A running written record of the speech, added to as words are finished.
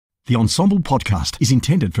The Ensombl podcast is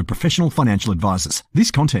intended for professional financial advisors. This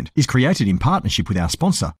content is created in partnership with our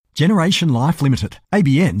sponsor, Generation Life Limited,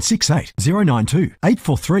 ABN 68 092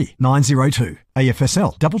 843 902,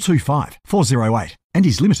 AFSL 225 408, and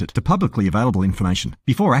is limited to publicly available information.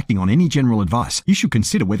 Before acting on any general advice, you should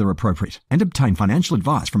consider whether appropriate and obtain financial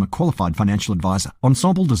advice from a qualified financial advisor.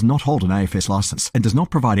 Ensombl does not hold an AFS license and does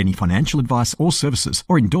not provide any financial advice or services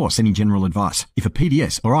or endorse any general advice. If a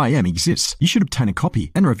PDS or IM exists, you should obtain a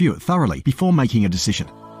copy and review it thoroughly before making a decision.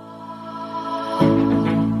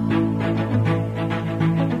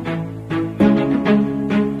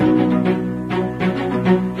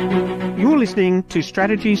 You're listening to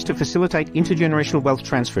Strategies to Facilitate Intergenerational Wealth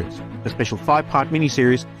Transfers, a special 5-part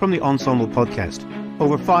mini-series from the Ensombl podcast.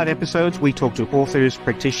 Over 5 episodes, we talk to authors,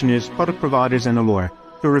 practitioners, product providers, and a lawyer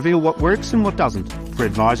to reveal what works and what doesn't for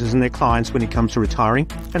advisors and their clients when it comes to retiring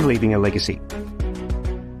and leaving a legacy.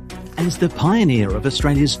 As the pioneer of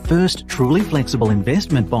Australia's first truly flexible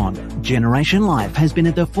investment bond, Generation Life has been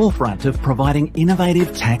at the forefront of providing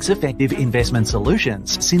innovative, tax-effective investment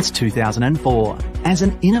solutions since 2004. As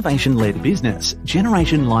an innovation-led business,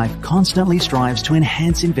 Generation Life constantly strives to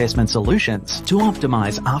enhance investment solutions to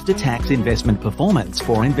optimize after-tax investment performance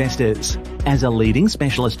for investors. As a leading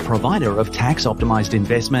specialist provider of tax-optimized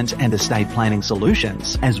investment and estate planning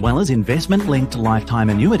solutions, as well as investment-linked lifetime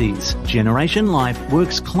annuities, Generation Life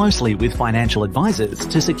works closely with financial advisors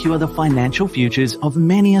to secure the financial futures of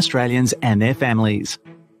many Australians and their families.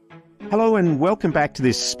 Hello and welcome back to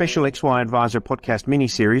this special XY Advisor podcast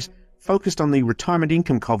mini-series focused on the Retirement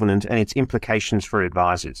Income Covenant and its implications for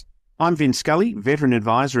advisors. I'm Vince Scully, veteran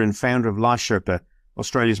advisor and founder of Life Sherpa,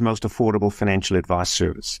 Australia's most affordable financial advice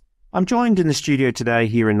service. I'm joined in the studio today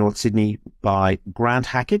here in North Sydney by Grant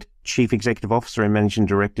Hackett, Chief Executive Officer and Managing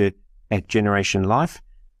Director at Generation Life,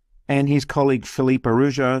 and his colleague Felipe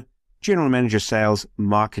Araujo, General Manager Sales,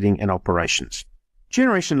 Marketing and Operations.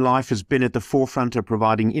 Generation Life has been at the forefront of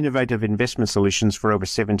providing innovative investment solutions for over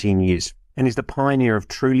 17 years and is the pioneer of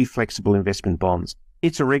truly flexible investment bonds.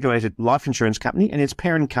 It's a regulated life insurance company and its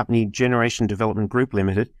parent company, Generation Development Group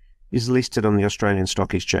Limited, is listed on the Australian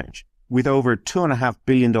Stock Exchange. With over $2.5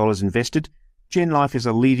 billion invested, Gen Life is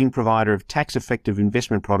a leading provider of tax-effective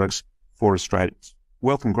investment products for Australians.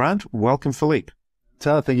 Welcome, Grant. Welcome, Felipe.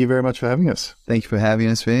 Thank you very much for having us. Thank you for having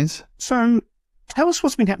us, Vince. So, tell us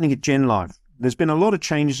what's been happening at Gen Life. There's been a lot of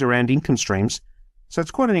changes around income streams, so it's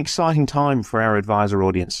quite an exciting time for our advisor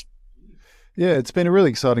audience. Yeah, it's been a really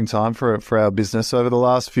exciting time for our business. Over the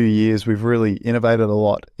last few years, we've really innovated a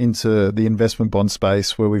lot into the investment bond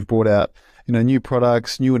space, where we've brought out new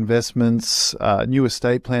products, new investments, new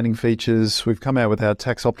estate planning features. We've come out with our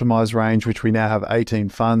tax optimized range, which we now have 18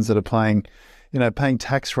 funds that are paying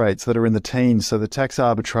tax rates that are in the teens. So the tax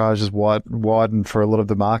arbitrage has widened for a lot of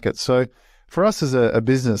the market. So for us as a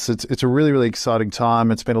business, it's a really, really exciting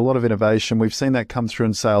time. It's been a lot of innovation. We've seen that come through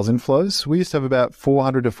in sales inflows. We used to have about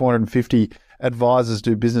 400 to 450 advisors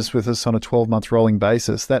do business with us on a 12-month rolling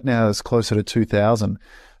basis. That now is closer to 2,000.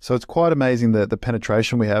 So it's quite amazing the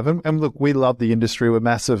penetration we have. And look, we love the industry. We're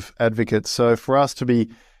massive advocates. So for us to be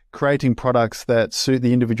creating products that suit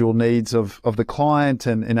the individual needs of the client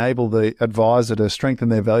and enable the advisor to strengthen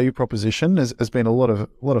their value proposition has been a lot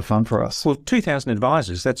of fun for us. Well, 2,000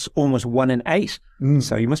 advisors, that's almost 1 in 8.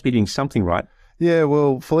 So you must be doing something right. Yeah,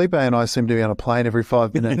 well, Felipe and I seem to be on a plane every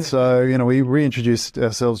 5 minutes. So, we reintroduce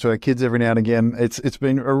ourselves to our kids every now and again. It's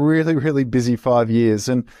been a really, really busy 5 years.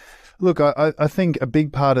 And look, I think a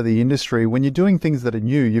big part of the industry, when you're doing things that are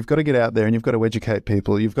new, you've got to get out there and you've got to educate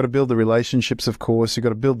people. You've got to build the relationships, of course. You've got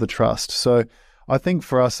to build the trust. So I think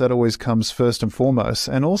for us, that always comes first and foremost.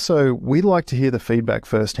 And also, we like to hear the feedback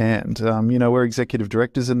firsthand. We're executive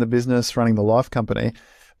directors in the business running the life company.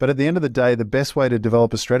 But at the end of the day, the best way to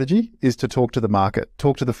develop a strategy is to talk to the market,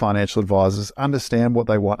 talk to the financial advisors, understand what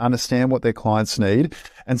they want, understand what their clients need,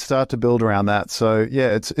 and start to build around that. So yeah,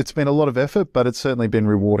 it's been a lot of effort, but it's certainly been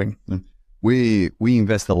rewarding. We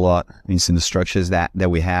invest a lot in the structures that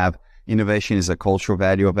we have. Innovation is a cultural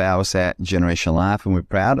value of ours at Generation Life, and we're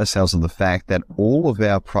proud ourselves of the fact that all of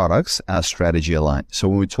our products are strategy aligned. So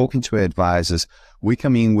when we're talking to our advisors, we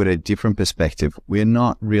come in with a different perspective. We're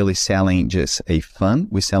not really selling just a fund.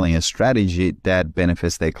 We're selling a strategy that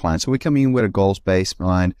benefits their clients. So we come in with a goals-based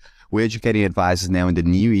mind. We're educating advisors now in the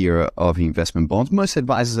new era of investment bonds. Most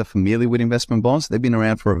advisors are familiar with investment bonds. They've been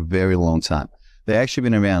around for a very long time. They've actually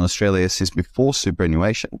been around in Australia since before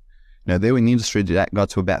superannuation. They were in an industry that got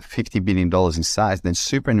to about $50 billion in size. Then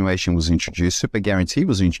superannuation was introduced. Super Guarantee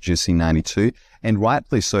was introduced in 92, and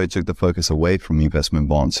rightfully so, it took the focus away from investment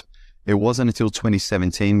bonds. It wasn't until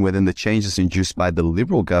 2017, within the changes induced by the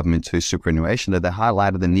Liberal government to superannuation, that they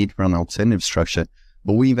highlighted the need for an alternative structure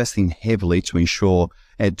but we're investing heavily to ensure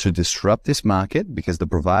and to disrupt this market, because the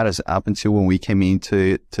providers, up until when we came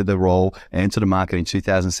into the role and to the market in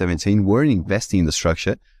 2017, weren't investing in the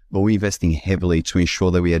structure, but we're investing heavily to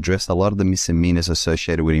ensure that we address a lot of the misdemeanors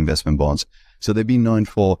associated with investment bonds. So they've been known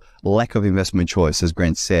for lack of investment choice, as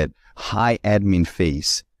Grant said, high admin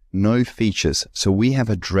fees, no features. So we have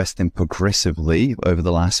addressed them progressively over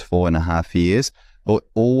the last 4.5 years, but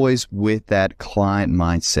always with that client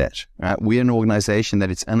mindset. Right? We're an organization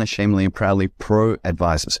that is unashamedly and proudly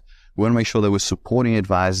pro-advisors. We want to make sure that we're supporting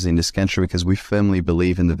advisors in this country because we firmly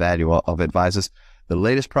believe in the value of advisors. The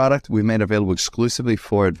latest product we've made available exclusively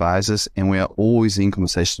for advisors, and we are always in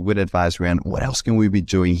conversations with advisors around what else can we be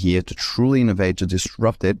doing here to truly innovate, to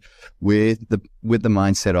disrupt it with the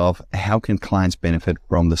mindset of how can clients benefit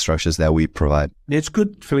from the structures that we provide. It's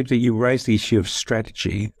good, Philippe, that you raised the issue of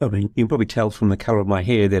strategy. I mean, you can probably tell from the colour of my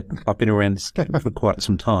hair that I've been around this for quite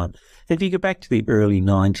some time. If you go back to the early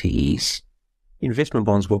 90s, investment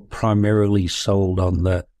bonds were primarily sold on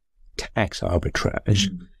the tax arbitrage.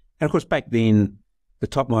 And of course, back then, the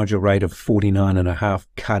top marginal rate of 49.5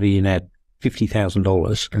 cut in at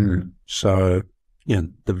 $50,000. So,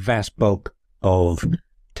 the vast bulk of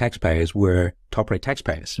taxpayers were top rate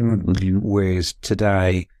taxpayers. Whereas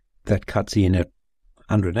today, that cuts in at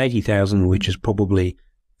 180,000, which is probably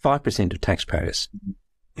 5% of taxpayers.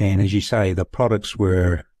 And as you say, the products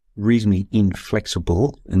were reasonably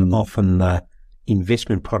inflexible, and often the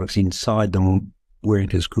investment products inside them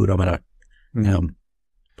weren't as good. I mean,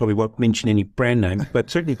 probably won't mention any brand name, but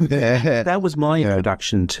certainly that was my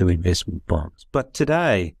introduction to investment bonds. But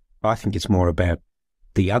today, I think it's more about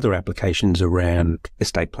the other applications around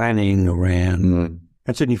estate planning, and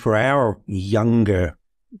certainly for our younger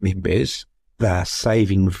members, they're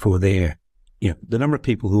saving for their, the number of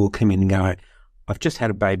people who will come in and go, I've just had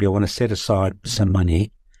a baby, I want to set aside some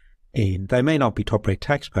money. And they may not be top-rate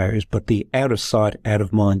taxpayers, but the out-of-sight,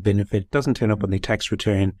 out-of-mind benefit doesn't turn up on their tax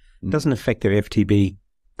return, doesn't affect their FTB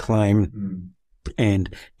claim,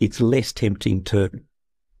 and it's less tempting to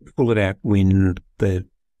pull it out when the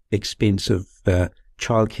expense of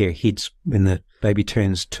childcare hits when the baby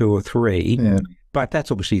turns 2 or 3. But that's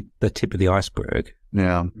obviously the tip of the iceberg.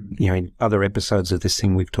 In other episodes of this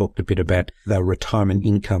thing, we've talked a bit about the retirement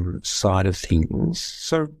income side of things.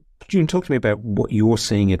 So could you talk to me about what you're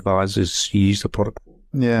seeing advisors use the product for?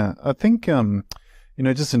 Yeah, I think,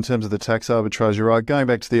 just in terms of the tax arbitrage, you're right. Going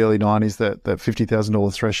back to the early 90s, that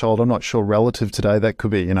 $50,000 threshold, I'm not sure relative today, that could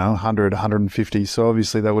be, 100, 150. So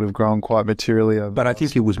obviously that would have grown quite materially. But I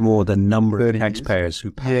think it was more the number of taxpayers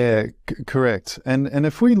who pay. Yeah, correct. And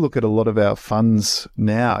if we look at a lot of our funds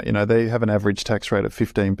now, they have an average tax rate of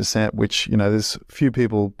 15%, which, there's few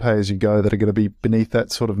people pay as you go that are going to be beneath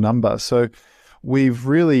that sort of number. So we've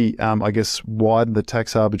really, widened the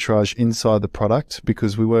tax arbitrage inside the product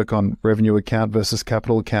because we work on revenue account versus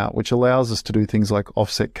capital account, which allows us to do things like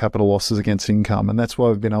offset capital losses against income. And that's why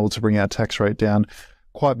we've been able to bring our tax rate down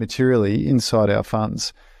quite materially inside our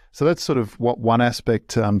funds. So that's sort of one aspect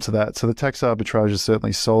to that. So the tax arbitrage is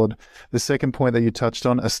certainly solid. The second point that you touched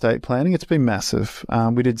on, estate planning, it's been massive.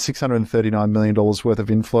 We did $639 million worth of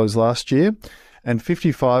inflows last year, and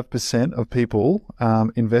 55% of people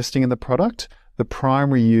investing in the product, the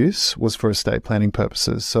primary use was for estate planning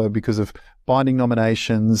purposes. So because of binding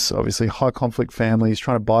nominations, obviously high conflict families,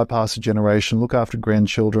 trying to bypass a generation, look after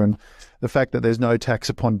grandchildren, the fact that there's no tax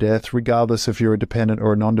upon death, regardless if you're a dependent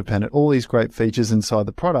or a non-dependent, all these great features inside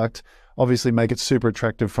the product obviously make it super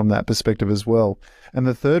attractive from that perspective as well. And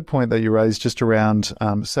the third point that you raised just around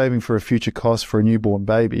saving for a future cost for a newborn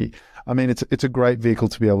baby, I mean, it's a great vehicle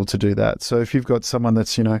to be able to do that. So if you've got someone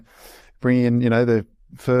that's, bringing in, the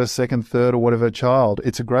first, second, third, or whatever child,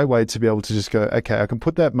 it's a great way to be able to just go, okay, I can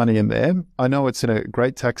put that money in there. I know it's in a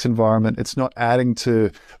great tax environment. It's not adding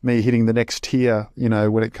to me hitting the next tier,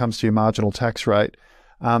 when it comes to your marginal tax rate.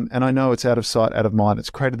 And I know it's out of sight, out of mind. It's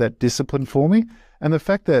created that discipline for me. And the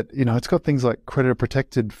fact that, it's got things like creditor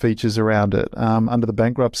protected features around it under the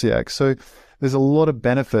Bankruptcy Act. So there's a lot of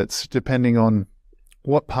benefits depending on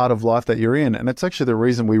what part of life that you're in. And it's actually the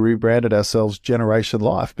reason we rebranded ourselves Generation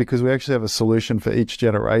Life, because we actually have a solution for each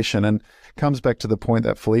generation. And comes back to the point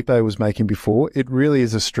that Felipe was making before. It really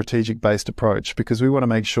is a strategic based approach because we want to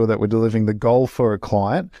make sure that we're delivering the goal for a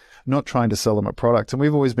client, not trying to sell them a product. And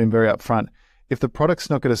we've always been very upfront. If the product's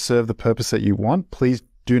not going to serve the purpose that you want, please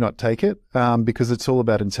do not take it because it's all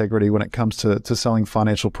about integrity when it comes to selling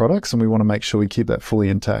financial products. And we want to make sure we keep that fully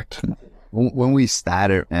intact. When we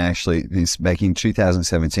started, actually, this back in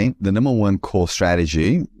 2017, the number one core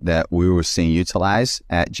strategy that we were seeing utilized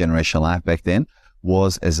at Generation Life back then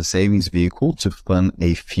was as a savings vehicle to fund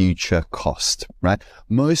a future cost, right?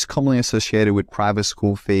 Most commonly associated with private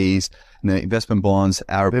school fees, investment bonds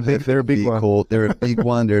are they're a big vehicle. one. They're a big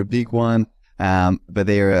one. They're a big one. But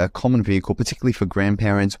they're a common vehicle, particularly for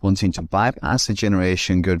grandparents wanting to bypass a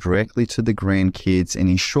generation, go directly to the grandkids and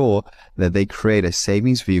ensure that they create a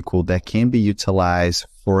savings vehicle that can be utilized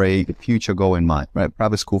for a future goal in mind, right?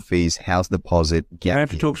 Private school fees, house deposit, You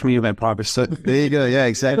have to talk to me about private So there you go. Yeah,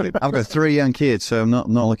 exactly. I've got 3 young kids, so I'm not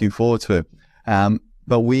looking forward to it.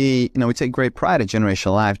 But we take great pride at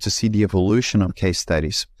Generational Life to see the evolution of case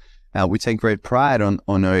studies. We take great pride on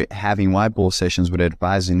having whiteboard sessions with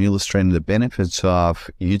advisors and illustrating the benefits of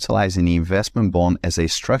utilizing the investment bond as a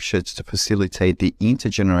structure to facilitate the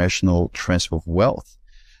intergenerational transfer of wealth.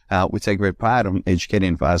 We take great pride on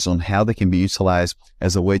educating advisors on how they can be utilized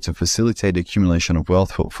as a way to facilitate the accumulation of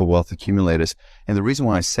wealth for wealth accumulators. And the reason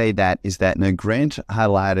why I say that is that Grant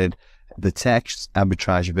highlighted the tax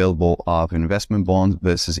arbitrage available of investment bonds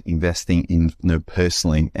versus investing in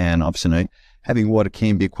personally. And obviously, having what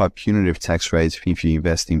can be quite punitive tax rates if you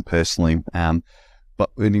invest in personally. But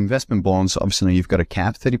with investment bonds, obviously, you've got a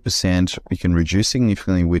cap 30%. You can reduce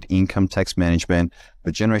significantly with income tax management.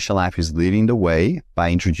 But Generational Life is leading the way by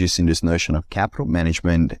introducing this notion of capital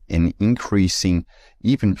management and increasing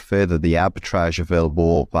even further the arbitrage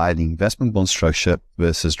available by the investment bond structure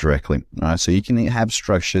versus directly. All right, so you can have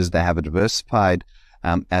structures that have a diversified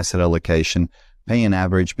asset allocation, paying an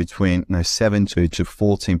average between 7 to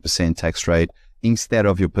 14% tax rate instead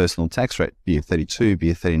of your personal tax rate, be it 32, be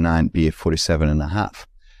it 39, be it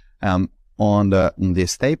 47.5. On the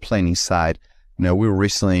estate planning side, we were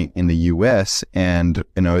recently in the US, and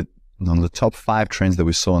on the top 5 trends that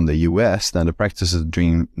we saw in the US, now the practices are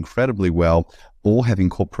doing incredibly well, all have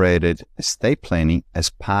incorporated estate planning as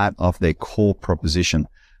part of their core proposition.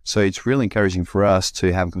 So it's really encouraging for us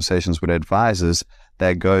to have conversations with advisors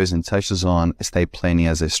that goes and touches on estate planning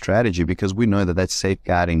as a strategy, because we know that that's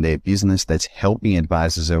safeguarding their business, that's helping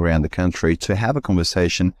advisors around the country to have a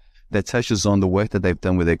conversation that touches on the work that they've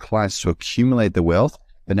done with their clients to accumulate the wealth,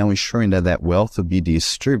 but now ensuring that that wealth will be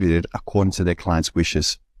distributed according to their clients'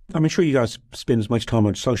 wishes. I'm sure you guys spend as much time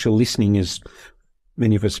on social listening as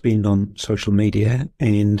many of us spend on social media,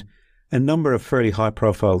 and a number of fairly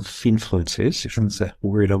high-profile influencers, if that's a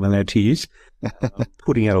word I'm allowed to use,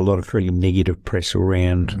 putting out a lot of fairly negative press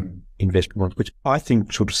around investment bonds, which I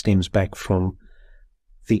think sort of stems back from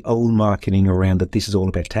the old marketing around that this is all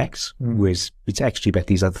about tax, whereas it's actually about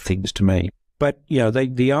these other things to me. But,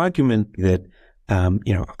 the argument that,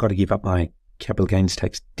 I've got to give up my capital gains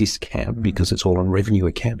tax discount because it's all on revenue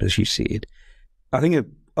account, as you said, I think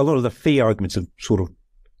a lot of the fee arguments have sort of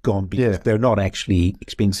gone because they're not actually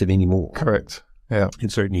expensive anymore. Correct. Yeah.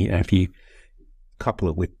 And certainly if you couple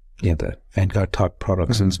it with the Vanguard type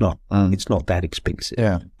products, and it's not that expensive.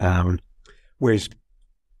 Yeah. Whereas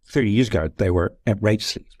 30 years ago they were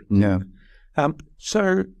outrageously expensive. Yeah.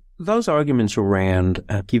 So those arguments around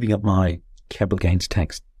giving up my capital gains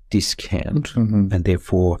tax discount, and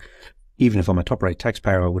therefore even if I'm a top rate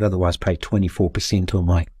taxpayer I would otherwise pay 24% on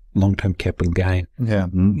my long-term capital gain. Yeah.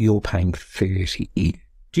 You're paying 30%.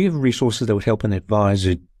 Do you have resources that would help an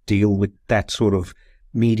advisor deal with that sort of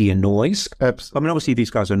media noise? Absolutely. I mean, obviously these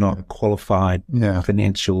guys are not qualified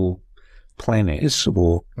financial planners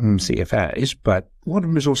or CFAs, but what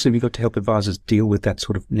resources have you got to help advisors deal with that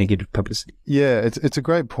sort of negative publicity? Yeah, it's a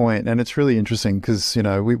great point, and it's really interesting because,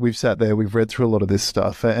 we've sat there, we've read through a lot of this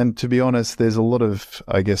stuff, and to be honest, there's a lot of,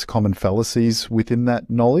 I guess, common fallacies within that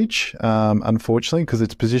knowledge, unfortunately, because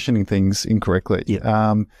it's positioning things incorrectly.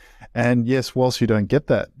 Yeah. And yes, whilst you don't get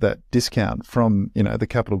that discount from, the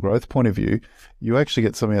capital growth point of view, you actually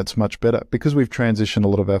get something that's much better because we've transitioned a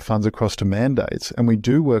lot of our funds across to mandates and we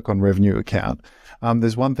do work on revenue account.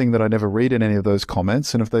 There's one thing that I never read in any of those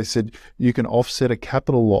comments, and if they said you can offset a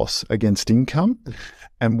capital loss against income,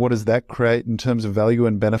 and what does that create in terms of value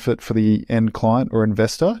and benefit for the end client or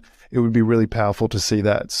investor, it would be really powerful to see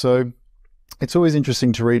that. So it's always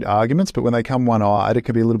interesting to read arguments, but when they come one-eyed, it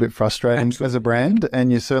can be a little bit frustrating as a brand,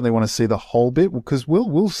 and you certainly want to see the whole bit, because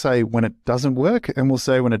we'll say when it doesn't work and we'll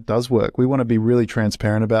say when it does work. We want to be really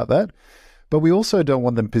transparent about that. But we also don't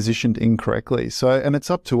want them positioned incorrectly. So, and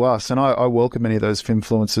it's up to us. And I welcome any of those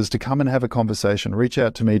influencers to come and have a conversation, reach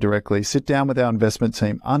out to me directly, sit down with our investment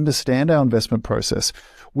team, understand our investment process.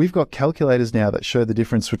 We've got calculators now that show the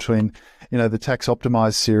difference between, the tax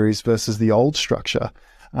optimized series versus the old structure.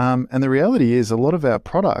 And the reality is a lot of our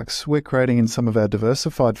products we're creating in some of our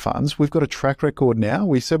diversified funds. We've got a track record now.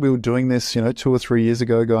 We said we were doing this, 2 or 3 years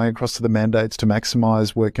ago, going across to the mandates to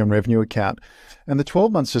maximize work on revenue account. And the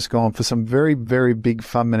 12 months just gone for some very, very big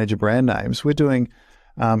fund manager brand names. We're doing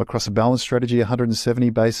across a balanced strategy, 170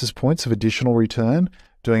 basis points of additional return,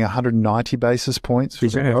 doing 190 basis points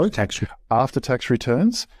for after-tax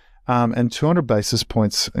returns, and 200 basis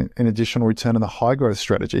points in additional return in the high-growth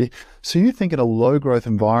strategy. So you think in a low-growth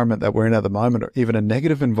environment that we're in at the moment, or even a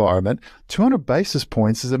negative environment, 200 basis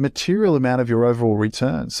points is a material amount of your overall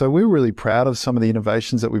return. So we're really proud of some of the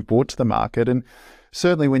innovations that we've brought to the market. And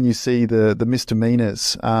certainly when you see the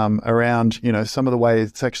misdemeanors around, some of the way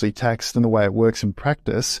it's actually taxed and the way it works in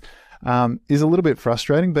practice is a little bit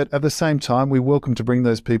frustrating. But at the same time, we welcome to bring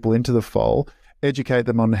those people into the fold, educate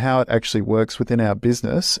them on how it actually works within our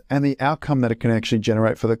business and the outcome that it can actually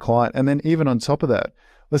generate for the client. And then even on top of that,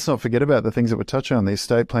 let's not forget about the things that we're touching on, the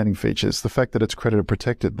estate planning features, the fact that it's creditor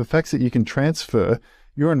protected, the fact that you can transfer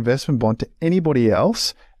your investment bond to anybody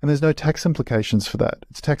else and there's no tax implications for that.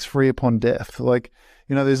 It's tax-free upon death.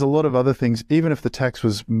 There's a lot of other things. Even if the tax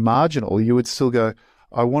was marginal, you would still go,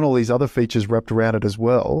 I want all these other features wrapped around it as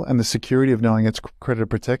well, and the security of knowing it's creditor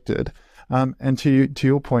protected. And to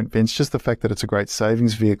your point, Vince, just the fact that it's a great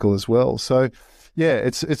savings vehicle as well. So, yeah,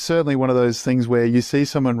 it's certainly one of those things where you see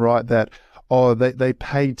someone write that, they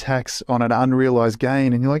pay tax on an unrealized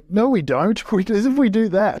gain, and you're like, no, we don't. Because if we do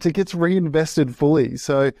that, it gets reinvested fully.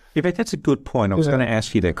 So, yeah, but that's a good point. I was going to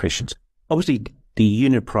ask you that question. Obviously, the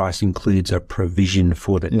unit price includes a provision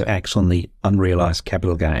for the tax on the unrealized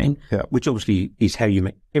capital gain, which obviously is how you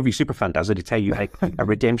make, every super fund does it. It's how you make a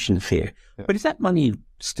redemption fair. But is that money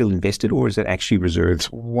still invested or is it actually reserved? It's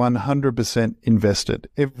 100% invested,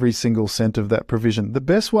 every single cent of that provision. The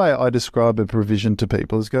best way I describe a provision to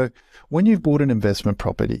people is when you've bought an investment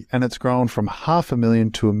property and it's grown from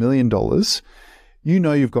 $500,000 to $1 million,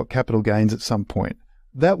 you've got capital gains at some point.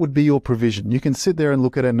 That would be your provision. You can sit there and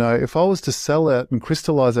look at it and know, if I was to sell it and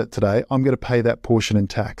crystallize it today, I'm going to pay that portion in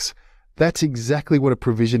tax. That's exactly what a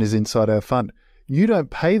provision is inside our fund. You don't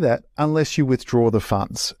pay that unless you withdraw the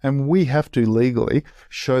funds. And we have to legally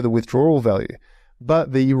show the withdrawal value.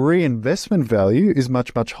 But the reinvestment value is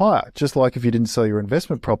much, much higher. Just like if you didn't sell your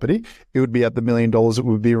investment property, it would be at the $1 million, it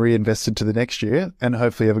would be reinvested to the next year and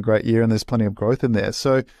hopefully have a great year and there's plenty of growth in there.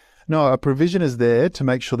 So no, a provision is there to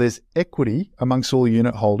make sure there's equity amongst all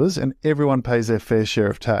unit holders and everyone pays their fair share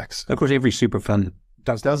of tax. Of course, every super fund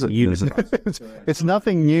does it. It's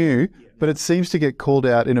nothing new, but it seems to get called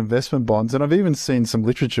out in investment bonds. And I've even seen some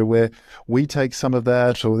literature where we take some of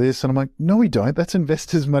that or this, and I'm like, no, we don't. That's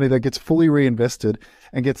investors' money that gets fully reinvested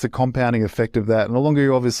and gets the compounding effect of that. And the longer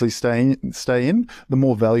you obviously stay in, the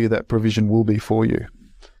more value that provision will be for you.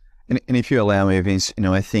 And if you allow me, Vince,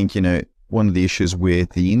 I think, one of the issues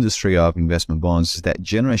with the industry of investment bonds is that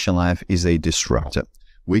Generation Life is a disruptor.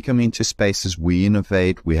 We come into spaces, we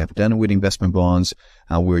innovate, we have done it with investment bonds,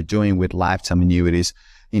 we're doing with lifetime annuities.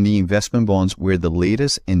 In the investment bonds, we're the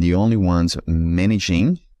leaders and the only ones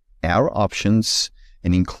managing our options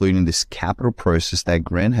and including this capital process that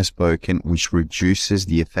Grant has spoken, which reduces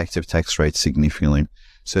the effective tax rate significantly.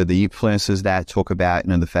 So the influencers that talk about,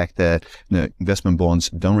 the fact that investment bonds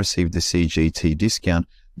don't receive the CGT discount,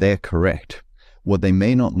 they're correct. What they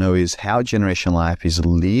may not know is how Generation Life is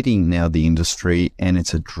leading now the industry, and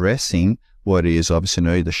it's addressing what is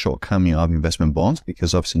obviously the shortcoming of investment bonds,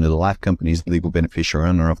 because obviously the life company is the legal beneficiary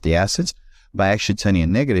owner of the assets, by actually turning a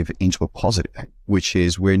negative into a positive, which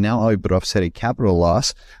is we're now able to offset a capital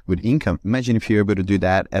loss with income. Imagine if you're able to do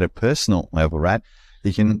that at a personal level, right?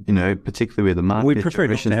 You can, particularly with the market. We prefer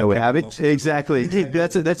how we have it. Exactly.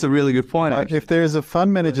 That's a really good point. If there's a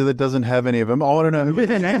fund manager that doesn't have any of them, I want to know. I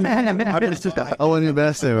want to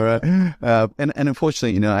invest in, right? And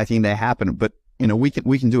unfortunately, I think they happen. But we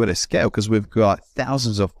can do it at scale because we've got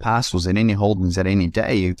thousands of parcels in any holdings at any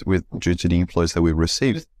day due to the inflows that we've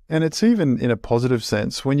received. And it's even in a positive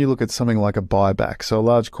sense when you look at something like a buyback, so a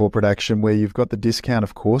large corporate action where you've got the discount,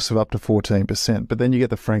 of course, of up to 14%, but then you get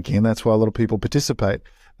the franking, and that's why a lot of people participate.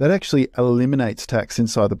 That actually eliminates tax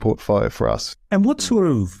inside the portfolio for us. And what sort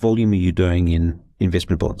of volume are you doing in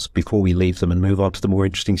investment bonds before we leave them and move on to the more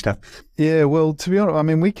interesting stuff? Yeah, well, to be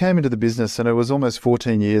honest, we came into the business and it was almost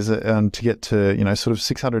 14 years to get to, sort of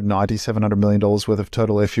 $690, $700 million worth of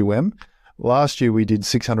total FUM. Last year we did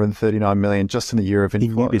 $639 million just in the year of inflows.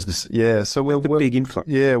 In new business. Yeah, so we're big inflow.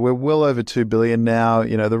 Yeah, we're well over $2 billion now.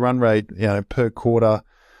 The run rate, per quarter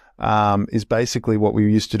is basically what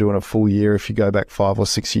we used to do in a full year if you go back 5 or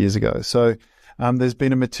 6 years ago. So there's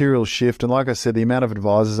been a material shift, and like I said, the amount of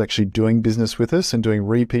advisors actually doing business with us and doing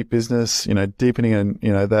repeat business, deepening and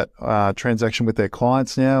that transaction with their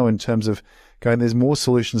clients now in terms of going, there's more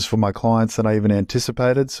solutions for my clients than I even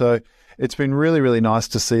anticipated. So it's been really, really nice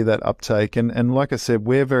to see that uptake. And like I said,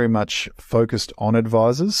 we're very much focused on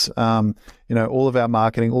advisors. All of our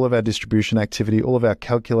marketing, all of our distribution activity, all of our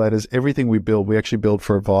calculators, everything we build, we actually build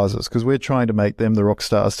for advisors because we're trying to make them the rock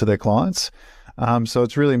stars to their clients. So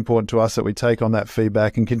it's really important to us that we take on that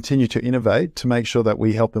feedback and continue to innovate to make sure that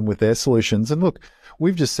we help them with their solutions. And look,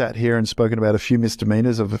 we've just sat here and spoken about a few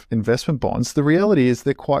misdemeanors of investment bonds. The reality is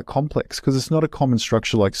they're quite complex because it's not a common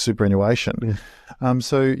structure like superannuation.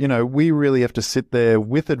 So, we really have to sit there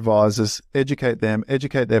with advisors, educate them,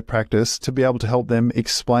 educate their practice to be able to help them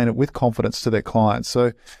explain it with confidence to their clients.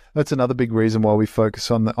 So that's another big reason why we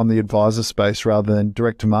focus on the advisor space rather than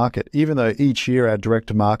direct to market, even though each year our direct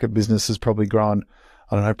to market business has probably grown,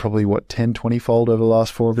 10, 20 fold over the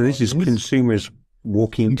last 4 or 5 years. This is consumers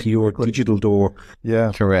walking into your digital door.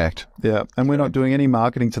 Yeah. Correct. Yeah. And we're not doing any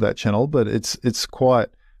marketing to that channel, but it's quite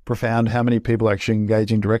profound how many people are actually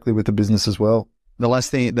engaging directly with the business as well. The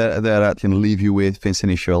last thing that I can leave you with,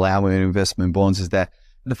 Vincent, if you allow me, in investment bonds, is that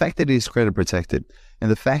the fact that it is credit protected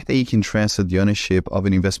and the fact that you can transfer the ownership of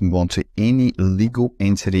an investment bond to any legal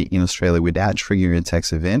entity in Australia without triggering a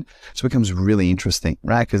tax event, so it becomes really interesting,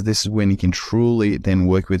 right? Because this is when you can truly then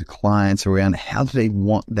work with clients around how do they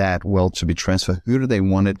want that wealth to be transferred? Who do they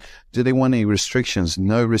want it? Do they want any restrictions?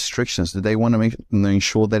 No restrictions. Do they want to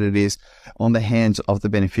ensure that it is on the hands of the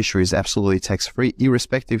beneficiaries absolutely tax-free,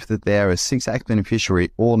 irrespective that they are a 6 Act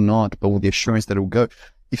beneficiary or not, but with the assurance that it will go.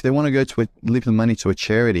 If they want to go to leave the money to a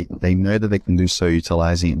charity, they know that they can do so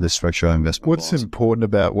utilizing the structural investment What's bonds. important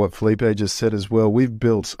about what Felipe just said as well, we've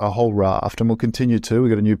built a whole raft and we'll continue to. We've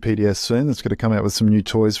got a new PDS soon that's going to come out with some new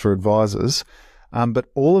toys for advisors. But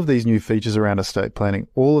all of these new features around estate planning,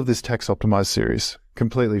 all of this tax optimized series,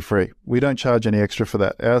 completely free. We don't charge any extra for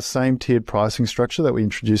that. Our same tiered pricing structure that we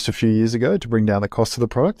introduced a few years ago to bring down the cost of the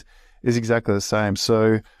product is exactly the same.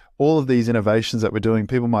 So all of these innovations that we're doing,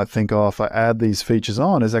 people might think, if I add these features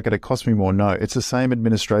on, is that going to cost me more? No, it's the same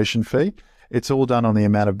administration fee. It's all done on the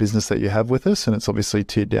amount of business that you have with us, and it's obviously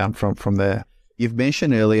tiered down from there. You've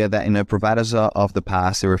mentioned earlier that providers of the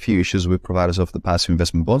past, there were a few issues with providers of the past for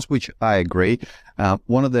investment bonds, which I agree.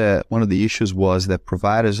 One of the issues was that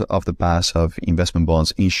providers of the past of investment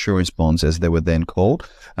bonds, insurance bonds as they were then called,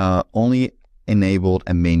 only enabled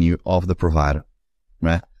a menu of the provider,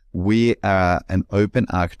 right? We are an open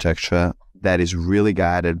architecture that is really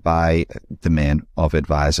guided by demand of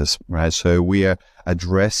advisors, right? So we are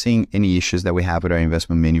addressing any issues that we have with our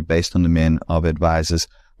investment menu based on demand of advisors.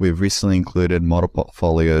 We've recently included model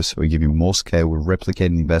portfolios, so we give you more scale. We're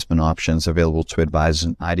replicating investment options available to advisors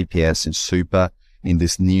in IDPS and super in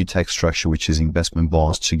this new tax structure, which is investment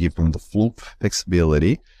bonds, to give them the full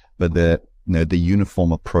flexibility, but the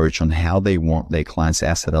uniform approach on how they want their clients'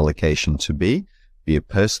 asset allocation to be it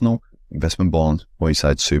personal, investment bond, or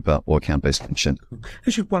inside super or account-based pension.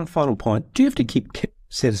 Actually, one final point. Do you have to keep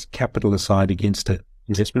set capital aside against an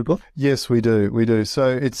investment bond? Yes, we do. So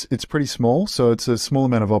it's pretty small. So it's a small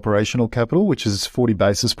amount of operational capital, which is 40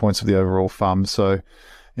 basis points of the overall FUM. So,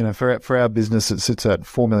 for our business, it sits at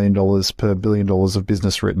 $4 million per $1 billion of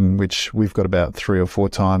business written, which we've got about 3 or 4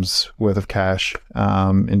 times worth of cash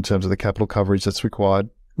in terms of the capital coverage that's required.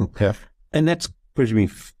 Okay. And that's presumably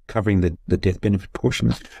covering the death benefit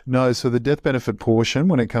portion? No, so the death benefit portion,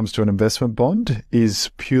 when it comes to an investment bond,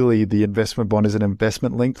 is purely the investment bond is an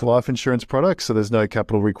investment-linked life insurance product, so there's no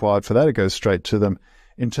capital required for that. It goes straight to them.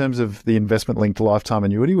 In terms of the investment-linked lifetime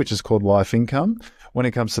annuity, which is called life income, when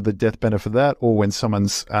it comes to the death benefit of that, or when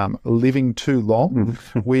someone's living too long,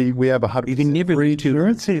 we have 100%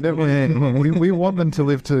 reinsurance. We want them to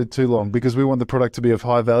live too long because we want the product to be of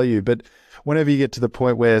high value. But whenever you get to the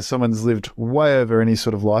point where someone's lived way over any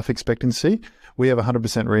sort of life expectancy, we have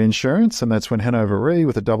 100% reinsurance, and that's when Hanover Re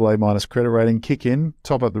with a AA- credit rating kick in,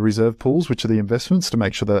 top up the reserve pools, which are the investments, to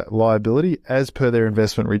make sure that liability, as per their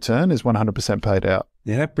investment return, is 100% paid out.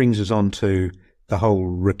 Now that brings us on to the whole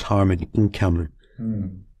retirement income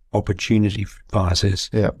opportunity for advisors.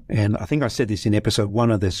 Yeah. And I think I said this in episode 1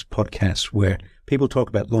 of this podcast, where people talk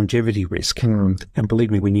about longevity risk. And believe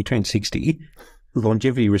me, when you turn 60,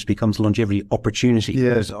 longevity risk becomes longevity opportunity.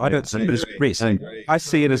 Yes. I don't see it as risk. I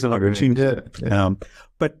see it as an opportunity. Yeah.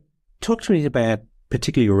 But talk to me about,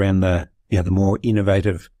 particularly around the more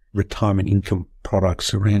innovative retirement income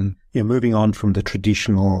products around, moving on from the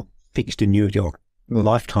traditional fixed annuity or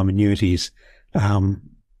lifetime annuities,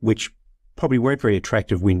 which probably weren't very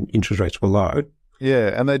attractive when interest rates were low.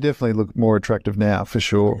 Yeah, and they definitely look more attractive now, for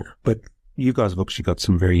sure. But you guys have obviously got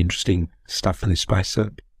some very interesting stuff in this space. So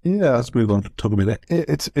Yeah. Let's move on to talk about that.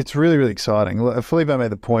 It's really, really exciting. Felipe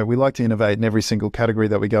made the point, we like to innovate in every single category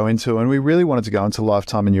that we go into, and we really wanted to go into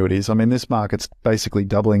lifetime annuities. I mean, this market's basically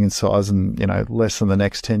doubling in size in, less than the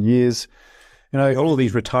next 10 years. All of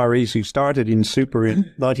these retirees who started in super in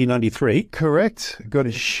 1993. Correct. Got a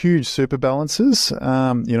huge super balances.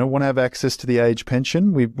 Want to have access to the age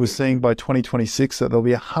pension. We were seeing by 2026 that there'll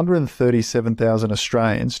be 137,000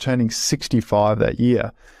 Australians turning 65 that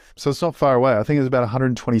year. So it's not far away. I think it's about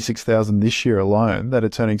 126,000 this year alone that are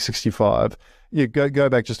turning 65. You go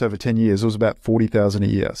back just over 10 years, it was about 40,000 a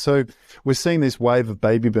year. So we're seeing this wave of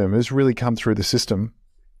baby boomers really come through the system.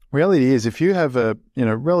 Reality is, if you have a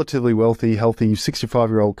relatively wealthy, healthy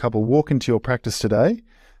 65-year-old couple walk into your practice today,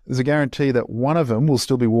 there's a guarantee that one of them will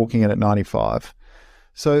still be walking in at 95.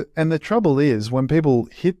 So, and the trouble is, when people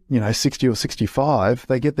hit 60 or 65,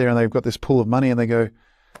 they get there and they've got this pool of money and they go,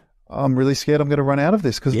 I'm really scared I'm going to run out of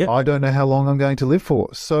this because I don't know how long I'm going to live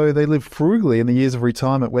for. So they live frugally in the years of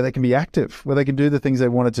retirement where they can be active, where they can do the things they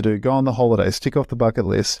wanted to do, go on the holidays, tick off the bucket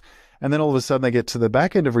list. And then all of a sudden they get to the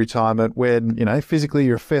back end of retirement when, physically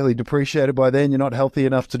you're fairly depreciated by then, you're not healthy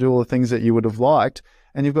enough to do all the things that you would have liked,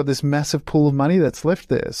 and you've got this massive pool of money that's left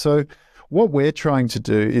there. So what we're trying to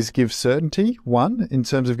do is give certainty, one, in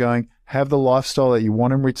terms of going, have the lifestyle that you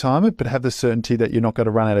want in retirement, but have the certainty that you're not going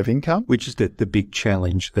to run out of income. Which is the big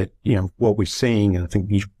challenge that, what we're seeing, and I think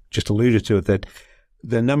you just alluded to it, that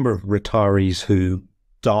the number of retirees who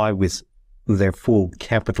die with their full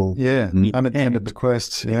capital. Unintended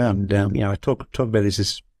bequests. And, I talk about this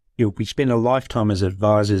as, we spend a lifetime as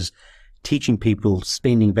advisors teaching people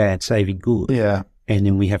spending bad, saving good. Yeah. And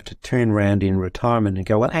then we have to turn around in retirement and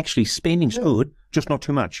go, well, actually spending's good, just not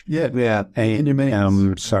too much. Yeah.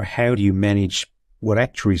 And, so how do you manage what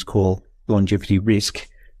actuaries call longevity risk?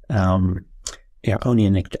 Only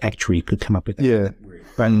an actuary could come up with that. Yeah.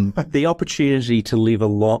 But the opportunity to live a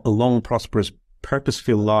long, prosperous,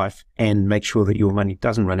 purpose-filled life and make sure that your money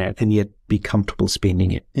doesn't run out and yet be comfortable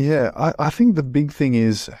spending it. Yeah, I think the big thing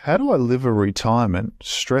is, how do I live a retirement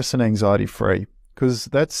stress and anxiety-free? Because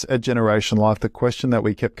that's a generation life, the question that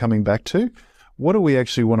we kept coming back to. What do we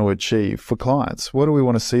actually want to achieve for clients? What do we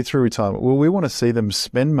want to see through retirement? Well, we want to see them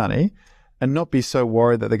spend money and not be so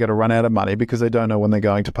worried that they're going to run out of money because they don't know when they're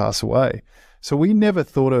going to pass away. So we never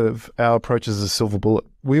thought of our approach as a silver bullet.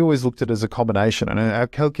 We always looked at it as a combination. And our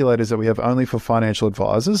calculators that we have only for financial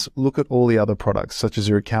advisors look at all the other products, such as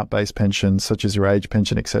your account-based pension, such as your age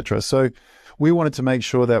pension, etc. So we wanted to make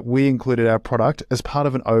sure that we included our product as part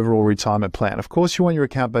of an overall retirement plan. Of course, you want your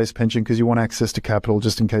account-based pension because you want access to capital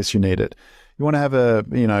just in case you need it. You want to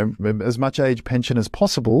have as much age pension as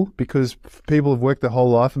possible because people have worked their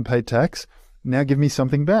whole life and paid tax. Now give me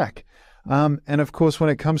something back. And of course,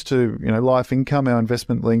 when it comes to life income, our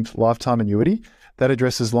investment-linked lifetime annuity, that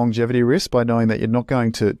addresses longevity risk by knowing that you're not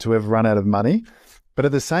going to ever run out of money, but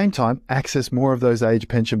at the same time, access more of those age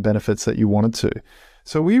pension benefits that you wanted to.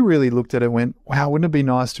 So we really looked at it and went, wow, wouldn't it be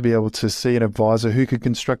nice to be able to see an advisor who could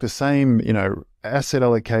construct the same, asset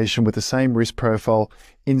allocation with the same risk profile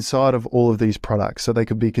inside of all of these products so they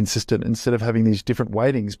could be consistent instead of having these different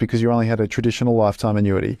weightings because you only had a traditional lifetime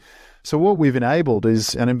annuity. So what we've enabled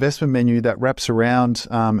is an investment menu that wraps around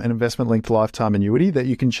an investment-linked lifetime annuity that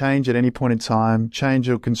you can change at any point in time, change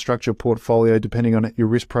or construct your portfolio depending on your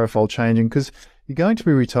risk profile changing, because you're going to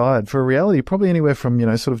be retired for a reality probably anywhere from,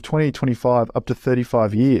 sort of 20, 25 up to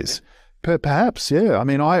 35 years. Perhaps, yeah. I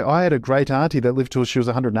mean, I had a great auntie that lived till she was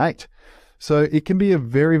 108. So it can be a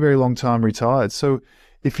very, very long time retired. So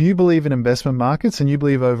if you believe in investment markets and you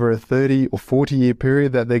believe over a 30 or 40-year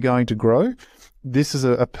period that they're going to grow, this is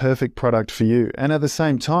a perfect product for you. And at the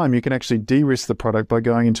same time, you can actually de-risk the product by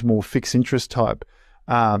going into more fixed interest type,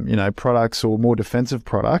 products or more defensive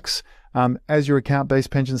products as your account-based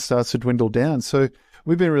pension starts to dwindle down. So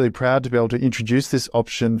we've been really proud to be able to introduce this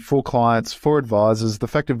option for clients, for advisors. The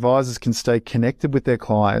fact advisors can stay connected with their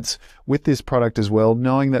clients with this product as well,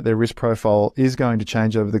 knowing that their risk profile is going to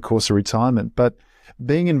change over the course of retirement. But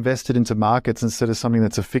being invested into markets instead of something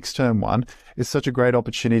that's a fixed term one is such a great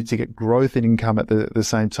opportunity to get growth in income at the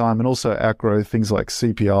same time and also outgrow things like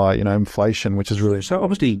CPI, inflation, which is really... So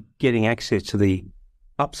obviously getting access to the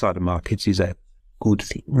upside of markets is a good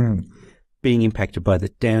thing. Being impacted by the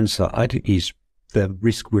downside is the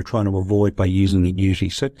risk we're trying to avoid by using the annuity.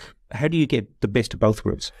 So how do you get the best of both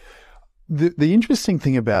worlds? The interesting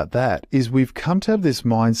thing about that is we've come to have this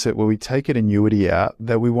mindset where we take an annuity out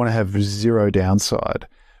that we want to have zero downside,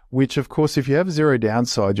 which of course, if you have zero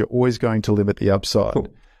downside, you're always going to limit the upside.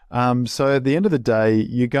 Cool. So at the end of the day,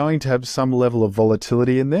 you're going to have some level of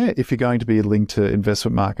volatility in there if you're going to be linked to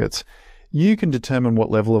investment markets. you can determine what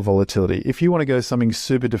level of volatility. If you want to go something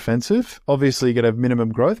super defensive, obviously you got to have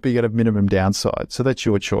minimum growth, but you got to have minimum downside. So that's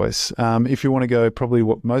your choice. If you want to go probably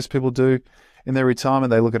what most people do in their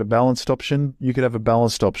retirement, they look at a balanced option. You could have a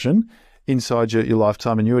balanced option inside your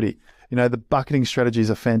lifetime annuity. You know, the bucketing strategy is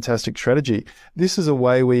a fantastic strategy. This is a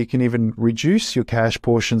way where you can even reduce your cash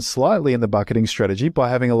portion slightly in the bucketing strategy by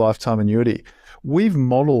having a lifetime annuity. We've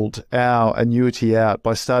modeled our annuity out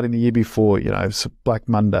by starting the year before, you know, Black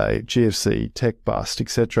Monday, GFC, tech bust,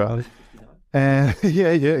 etc. And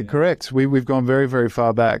yeah, correct. We've gone very, very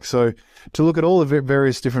far back. So to look at all the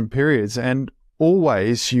various different periods, and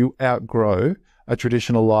always you outgrow a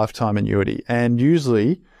traditional lifetime annuity. And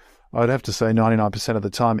usually, I'd have to say 99% of the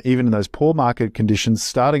time, even in those poor market conditions,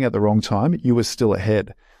 starting at the wrong time, you were still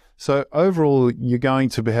ahead. So overall, you're going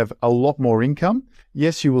to have a lot more income.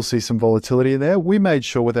 Yes, you will see some volatility in there. We made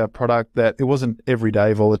sure with our product that it wasn't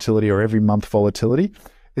everyday volatility or every month volatility.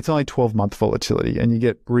 It's only 12-month volatility, and you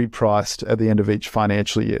get repriced at the end of each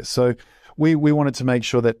financial year. So we wanted to make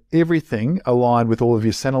sure that everything aligned with all of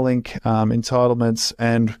your Centrelink entitlements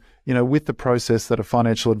and, you know, with the process that a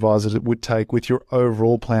financial advisor would take with your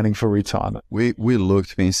overall planning for retirement. We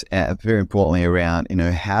looked, Vince, at very importantly around, you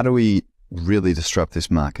know, how do we really disrupt this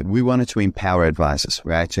market? We wanted to empower advisors,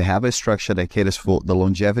 right? To have a structure that caters for the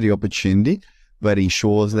longevity opportunity, but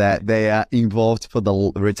ensures that they are involved for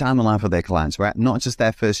the retirement life of their clients, right? Not just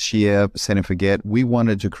that first year, set and forget. We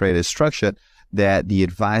wanted to create a structure that the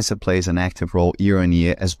advisor plays an active role year on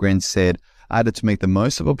year, as Grant said, either to make the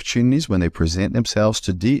most of opportunities when they present themselves,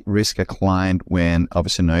 to de-risk a client when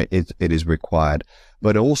obviously no, it is required,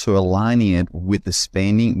 but also aligning it with the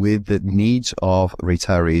spending, with the needs of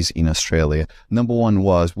retirees in Australia. Number one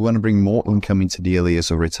was we want to bring more income into the early years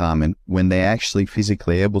of retirement when they're actually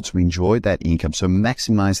physically able to enjoy that income. So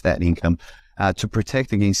maximize that income to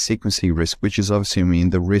protect against sequencing risk, which is obviously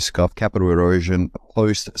the risk of capital erosion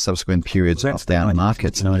post subsequent periods of down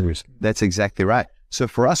markets. That's exactly right. So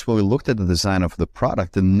for us, when we looked at the design of the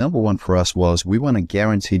product, the number one for us was we want to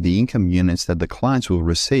guarantee the income units that the clients will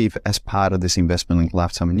receive as part of this investment-linked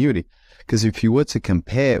lifetime annuity. Because if you were to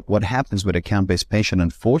compare what happens with account-based pension,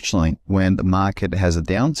 unfortunately, when the market has a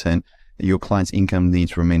downturn, your client's income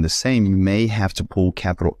needs remain the same. You may have to pull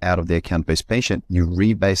capital out of the account-based pension. You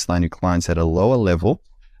re-baseline your clients at a lower level,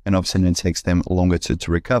 and obviously it takes them longer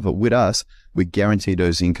to recover. With us, we guarantee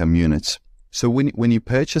those income units. So when you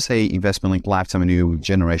purchase a investment-linked lifetime annuity with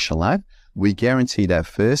Generational Life, we guarantee that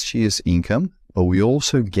first year's income, but we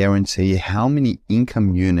also guarantee how many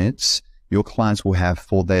income units your clients will have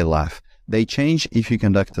for their life. They change if you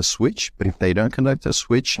conduct a switch, but if they don't conduct a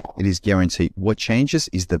switch, it is guaranteed. What changes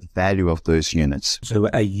is the value of those units. So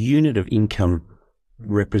a unit of income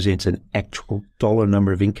represents an actual dollar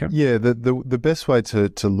number of income? Yeah, the best way to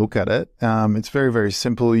look at it, it's very, very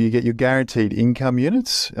simple. You get your guaranteed income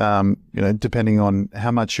units, depending on how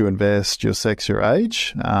much you invest, your sex, your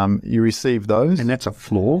age, you receive those. And that's a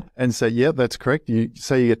floor? And so, yeah, that's correct. You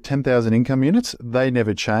say you get 10,000 income units, they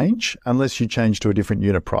never change unless you change to a different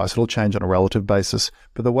unit price. It'll change on a relative basis.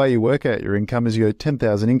 But the way you work out your income is you go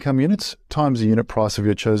 10,000 income units times the unit price of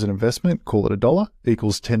your chosen investment, call it $1,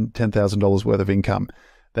 equals $10,000 worth of income.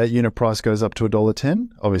 That unit price goes up to $1.10.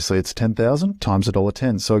 Obviously, it's 10,000 times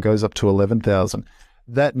 $1.10, so it goes up to 11,000.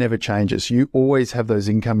 That never changes. You always have those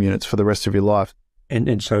income units for the rest of your life.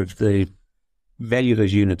 And so if the value of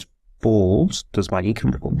those units falls, does my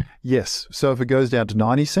income fall? Yes. So if it goes down to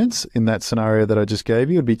 90 cents in that scenario that I just gave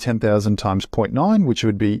you, it would be 10,000 times 0.9, which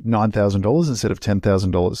would be $9,000 instead of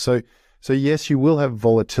 $10,000. So yes, you will have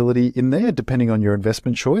volatility in there depending on your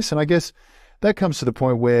investment choice. And I guess that comes to the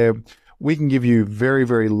point where we can give you very,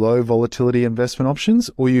 very low volatility investment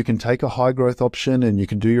options, or you can take a high growth option and you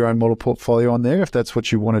can do your own model portfolio on there if that's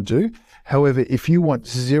what you want to do. However, if you want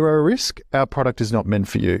zero risk, our product is not meant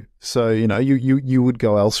for you. So, you would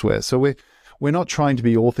go elsewhere. So we're not trying to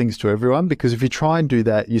be all things to everyone, because if you try and do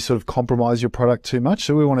that, you sort of compromise your product too much.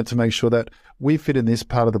 So we wanted to make sure that we fit in this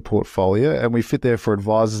part of the portfolio, and we fit there for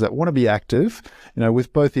advisors that want to be active,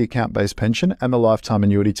 with both the account-based pension and the lifetime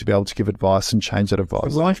annuity to be able to give advice and change that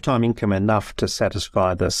advice. Is lifetime income enough to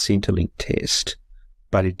satisfy the Centrelink test,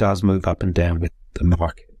 but it does move up and down with the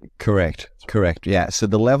market? Correct. Yeah. So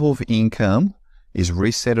the level of income is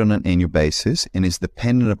reset on an annual basis and is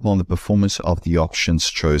dependent upon the performance of the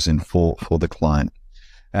options chosen for the client.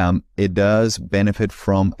 It does benefit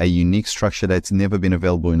from a unique structure that's never been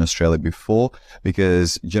available in Australia before,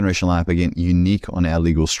 because Generation Life, again, unique on our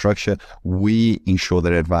legal structure. We ensure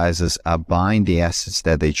that advisors are buying the assets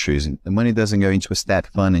that they choose. The money doesn't go into a stat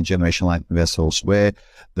fund and Generation Life invests elsewhere.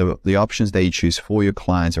 The options that you choose for your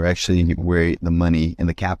clients are actually where the money and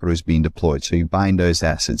the capital is being deployed. So you're buying those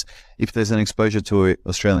assets. If there's an exposure to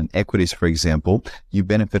Australian equities, for example, you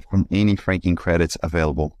benefit from any franking credits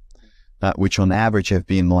available, which on average have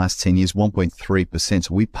been in the last 10 years, 1.3%.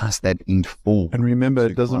 So we pass that in full. And remember,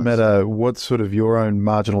 it doesn't matter what sort of your own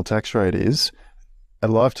marginal tax rate is. A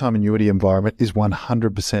lifetime annuity environment is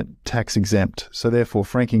 100% tax exempt. So therefore,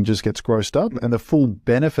 franking just gets grossed up and the full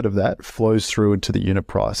benefit of that flows through into the unit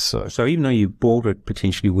price. So even though you bought it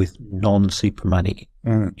potentially with non-super money,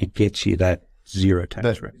 it gets you that zero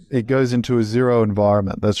tax rate. It goes into a zero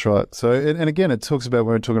environment. That's right. So, and again, it talks about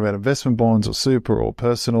when we're talking about investment bonds or super or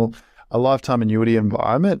personal, a lifetime annuity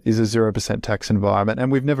environment is a 0% tax environment.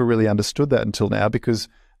 And we've never really understood that until now because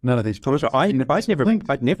none of these... I'd never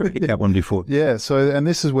picked that one before. Yeah. So, and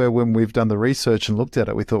this is where when we've done the research and looked at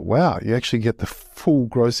it, we thought, wow, you actually get the full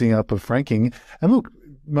grossing up of franking. And look,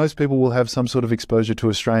 most people will have some sort of exposure to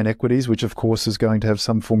Australian equities, which of course is going to have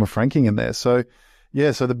some form of franking in there. So,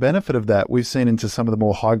 yeah, so the benefit of that we've seen into some of the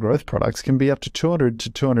more high growth products can be up to 200 to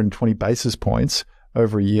 220 basis points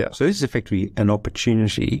over a year. So this is effectively an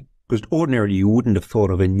opportunity, because ordinarily you wouldn't have thought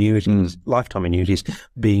of annuities, lifetime annuities,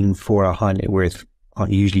 being for a high net worth. I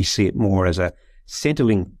usually see it more as a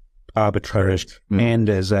Centrelink arbitrage and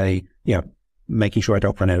as a, making sure I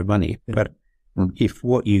don't run out of money. Yeah. But if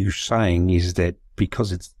what you're saying is that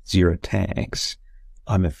because it's zero tax,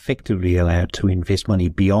 I'm effectively allowed to invest money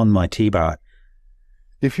beyond my T-bar.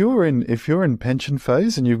 If you're in pension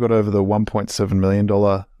phase and you've got over the $1.7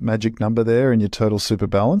 million magic number there in your total super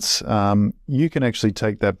balance, you can actually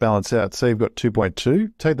take that balance out. Say you've got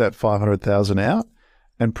 2.2, take that 500,000 out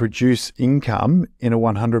and produce income in a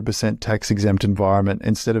 100% tax exempt environment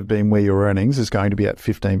instead of being where your earnings is going to be at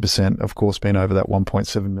 15%, of course, being over that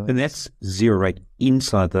 1.7 million. And that's zero rate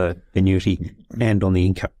inside the annuity and on the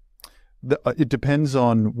income. It depends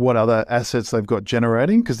on what other assets they've got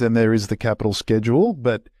generating, because then there is the capital schedule,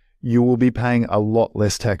 but you will be paying a lot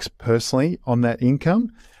less tax personally on that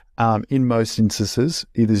income. In most instances,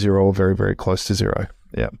 either zero or very, very close to zero.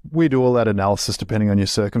 Yeah. We do all that analysis depending on your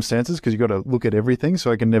circumstances, because you've got to look at everything.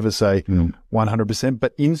 So I can never say 100%,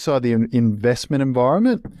 but inside the investment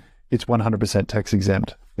environment, it's 100% tax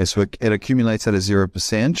exempt. Yeah, so it accumulates at a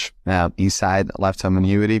 0% inside lifetime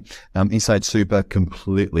annuity. Inside super,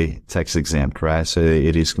 completely tax exempt, right? So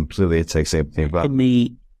it is completely a tax exempt. And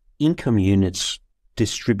the income units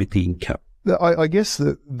distribute the income. I guess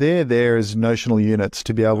that they're there as notional units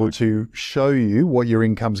to be able to show you what your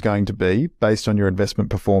income's going to be based on your investment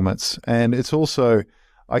performance. And it's also,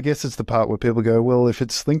 I guess it's the part where people go, well, if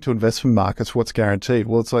it's linked to investment markets, what's guaranteed?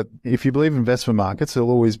 Well, it's like, if you believe investment markets, there'll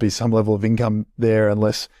always be some level of income there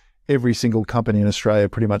unless every single company in Australia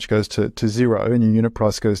pretty much goes to zero and your unit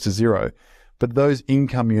price goes to zero. But those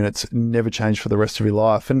income units never change for the rest of your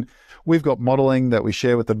life. And we've got modeling that we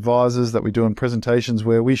share with advisors that we do in presentations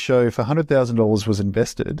where we show if $100,000 was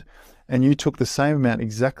invested and you took the same amount,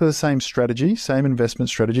 exactly the same strategy, same investment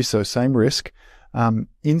strategy, so same risk,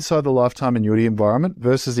 inside the lifetime annuity environment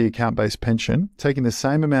versus the account-based pension, taking the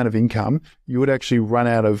same amount of income, you would actually run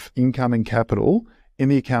out of income and capital in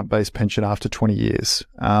the account-based pension after 20 years.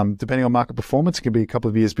 Depending on market performance, it can be a couple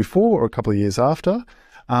of years before or a couple of years after,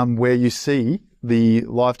 where you see the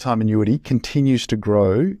lifetime annuity continues to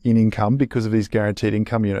grow in income because of these guaranteed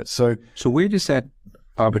income units. So where does that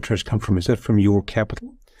arbitrage come from? Is that from your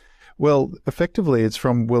capital? Well, effectively, it's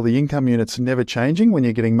from, the income unit's never changing when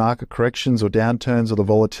you're getting market corrections or downturns or the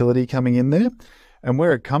volatility coming in there. And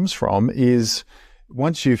where it comes from is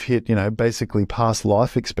once you've hit, basically past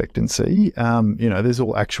life expectancy, there's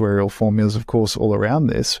all actuarial formulas, of course, all around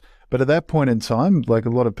this. But at that point in time, like a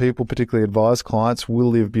lot of people, particularly advised clients, will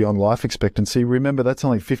live beyond life expectancy. Remember, that's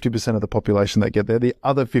only 50% of the population that get there. The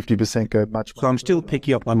other 50% go much. So I'm still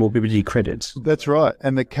picking up my morbidity credits. That's right.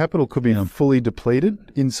 And the capital could be fully depleted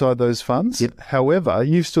inside those funds. Yep. However,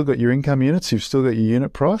 you've still got your income units, you've still got your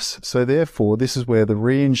unit price. So therefore, this is where the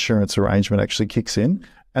reinsurance arrangement actually kicks in,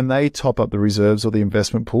 and they top up the reserves or the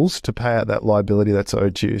investment pools to pay out that liability that's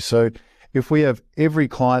owed to you. So if we have every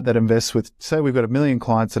client that invests with, say we've got 1 million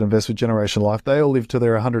clients that invest with Generation Life, they all live till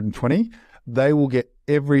they're 120, they will get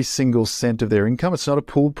every single cent of their income. It's not a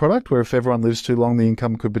pooled product where if everyone lives too long, the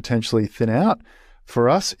income could potentially thin out. For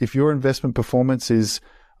us, if your investment performance is,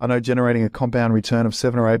 generating a compound return of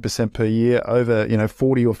 7 or 8% per year over,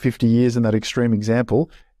 40 or 50 years in that extreme example,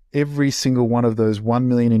 every single one of those 1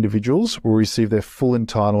 million individuals will receive their full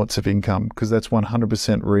entitlements of income because that's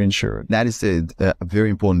 100% reinsured. That is a very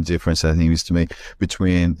important difference, I think, is to me,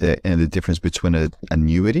 between the difference between an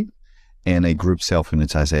annuity and a group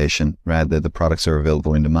self-annuitization, right? The products are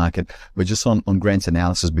available in the market. But just on Grant's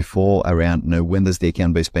analysis before around, when does the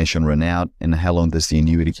account-based pension run out and how long does the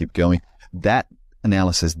annuity keep going? That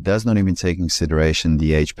analysis does not even take into consideration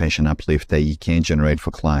the age pension uplift that you can generate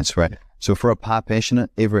for clients, right? So for a par pensioner,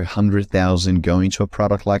 every 100,000 going to a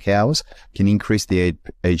product like ours can increase the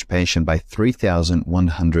age pension by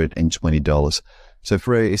 $3,120. So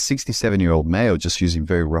for a 67-year-old male, just using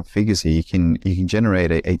very rough figures here, you can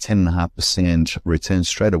generate a 10.5% return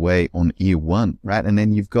straight away on year one, right? And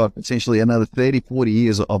then you've got potentially another 30, 40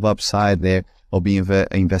 years of upside there of being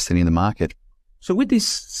invested in the market. So with this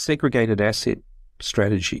segregated asset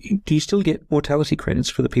strategy, do you still get mortality credits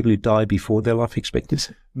for the people who die before their life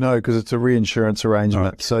expectancy? No, because it's a reinsurance arrangement.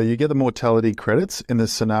 Right. So you get the mortality credits in the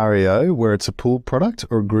scenario where it's a pooled product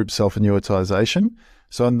or a group self-annuitization.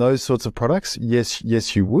 So in those sorts of products, yes,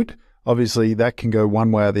 you would. Obviously, that can go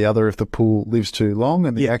one way or the other if the pool lives too long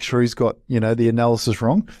and the actuary's got, the analysis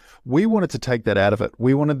wrong. We wanted to take that out of it.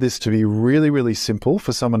 We wanted this to be really, really simple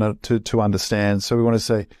for someone to understand. So we want to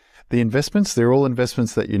say, the investments, they're all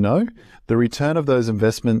investments that you know. The return of those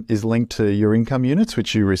investments is linked to your income units,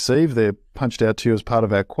 which you receive. They're punched out to you as part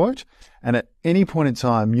of our quote. And at any point in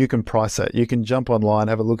time, you can price that. You can jump online,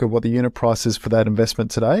 have a look at what the unit price is for that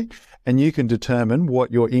investment today, and you can determine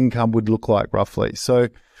what your income would look like roughly. So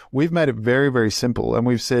we've made it very, very simple. And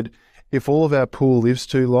we've said, if all of our pool lives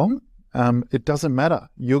too long, it doesn't matter.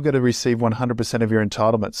 You're going to receive 100% of your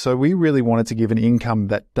entitlement. So we really wanted to give an income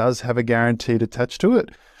that does have a guaranteed attached to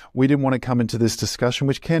it. We didn't want to come into this discussion,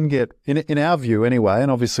 which can get, in our view anyway,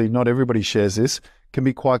 and obviously not everybody shares this, can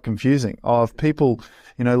be quite confusing. If people,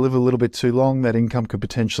 live a little bit too long, that income could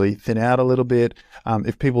potentially thin out a little bit.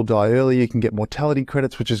 If people die early, you can get mortality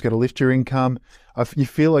credits, which is going to lift your income. You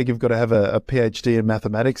feel like you've got to have a PhD in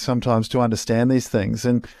mathematics sometimes to understand these things.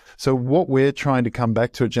 And so what we're trying to come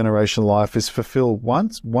back to at Generational Life is fulfill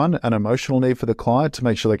one, an emotional need for the client to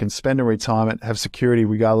make sure they can spend in retirement, have security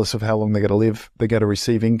regardless of how long they're going to live. They're going to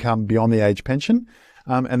receive income beyond the age pension.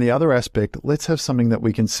 And the other aspect, let's have something that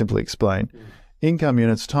we can simply explain. Income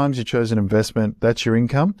units, times you chose an investment, that's your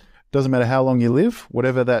income. Doesn't matter how long you live,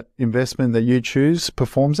 whatever that investment that you choose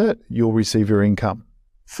performs at, you'll receive your income.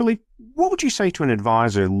 Philippe, what would you say to an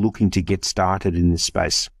advisor looking to get started in this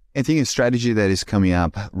space? I think a strategy that is coming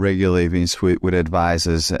up regularly, Vince, with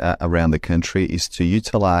advisors around the country is to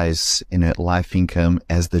utilize life income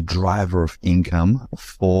as the driver of income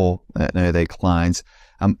for their clients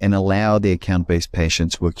and allow the account-based pension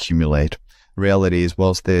to accumulate. Reality is,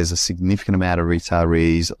 whilst there's a significant amount of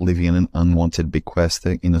retirees living in an unwanted bequest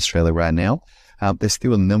in Australia right now, there's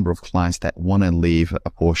still a number of clients that want to leave a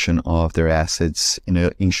portion of their assets,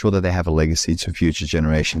 ensure that they have a legacy to future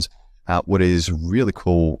generations. What is really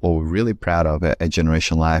cool or really proud of at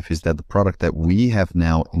Generation Life is that the product that we have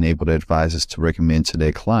now enabled advisors to recommend to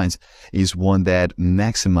their clients is one that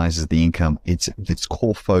maximizes the income. Its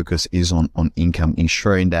core focus is on income,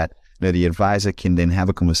 ensuring that the advisor can then have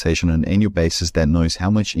a conversation on an annual basis that knows how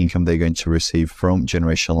much income they're going to receive from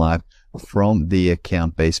Generational Life, from the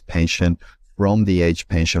account-based pension, from the age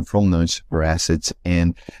pension, from those super assets,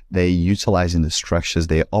 and they're utilizing the structures,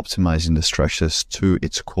 they're optimizing the structures to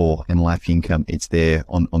its core, and life income, it's there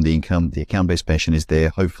on the income. The account-based pension is there,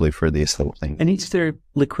 hopefully, for this sort of thing. And is there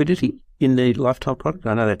liquidity in the lifetime product?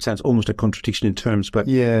 I know that sounds almost a contradiction in terms, but...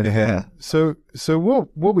 Yeah. So what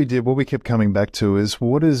we kept coming back to is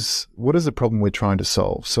what is the problem we're trying to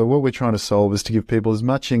solve? So what we're trying to solve is to give people as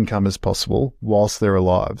much income as possible whilst they're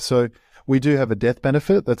alive. So we do have a death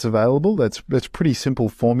benefit that's available. That's pretty simple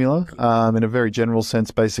formula. In a very general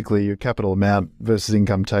sense, basically your capital amount versus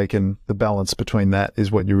income taken, the balance between that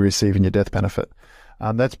is what you receive in your death benefit.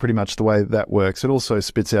 That's pretty much the way that works. It also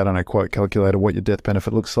spits out on a quote calculator what your death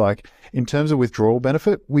benefit looks like. In terms of withdrawal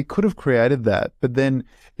benefit, we could have created that, but then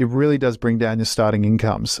it really does bring down your starting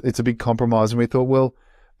incomes. It's a big compromise. And we thought, well,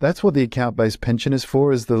 that's what the account-based pension is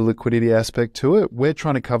for, is the liquidity aspect to it. We're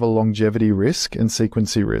trying to cover longevity risk and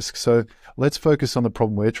sequency risk. So let's focus on the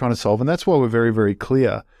problem we're trying to solve. And that's why we're very, very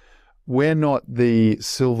clear. We're not the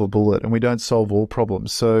silver bullet and we don't solve all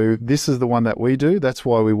problems. So this is the one that we do. That's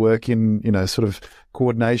why we work in, sort of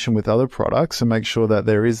coordination with other products and make sure that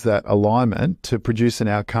there is that alignment to produce an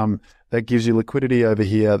outcome that gives you liquidity over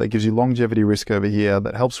here, that gives you longevity risk over here,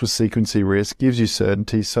 that helps with sequency risk, gives you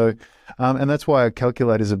certainty. So, and that's why our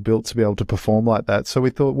calculators are built to be able to perform like that. So we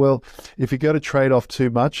thought, well, if you go to trade off too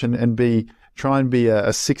much and be try and be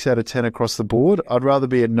a 6 out of 10 across the board. I'd rather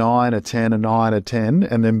be a 9, a 10, a 9, a 10,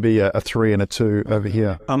 and then be a 3 and a 2 over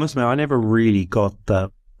here. I must admit, I never really got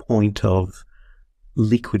the point of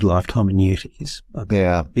liquid lifetime annuities.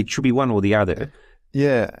 Yeah. It should be one or the other.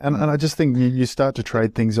 Yeah, and I just think you start to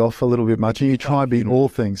trade things off a little bit much, and you try and be all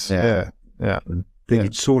things. Yeah.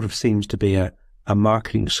 It sort of seems to be a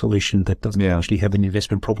marketing solution that doesn't actually have an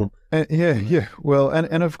investment problem. Well,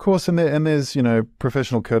 and of course, and there's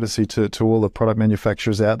professional courtesy to all the product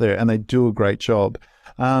manufacturers out there, and they do a great job.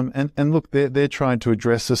 And look, they're trying to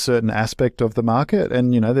address a certain aspect of the market,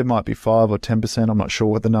 and there might be 5 or 10%. I'm not sure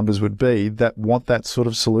what the numbers would be that want that sort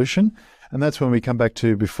of solution. And that's when we come back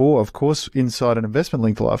to before, of course, inside an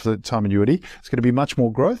investment-linked lifetime annuity, it's going to be much more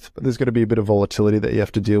growth, but there's going to be a bit of volatility that you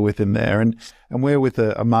have to deal with in there. And we're with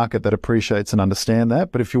a market that appreciates and understand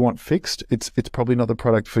that. But if you want fixed, it's probably not the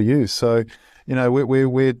product for you. So,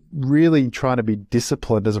 we're really trying to be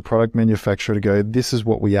disciplined as a product manufacturer to go, this is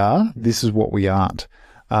what we are, this is what we aren't.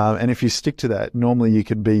 And if you stick to that, normally you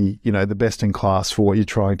can be, the best in class for what you're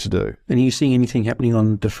trying to do. And are you seeing anything happening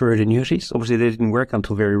on deferred annuities? Obviously, they didn't work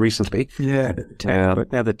until very recently. Yeah.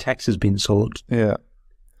 But now the tax has been solved. Yeah.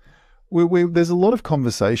 There's a lot of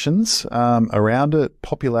conversations around it.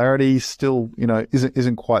 Popularity still,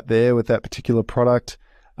 isn't quite there with that particular product.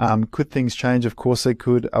 Could things change? Of course they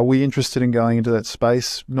could. Are we interested in going into that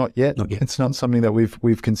space? Not yet. Not yet. It's not something that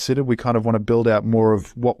we've considered. We kind of want to build out more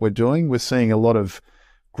of what we're doing. We're seeing a lot of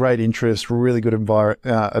great interest, really good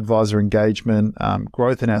advisor engagement,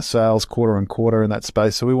 growth in our sales quarter on quarter in that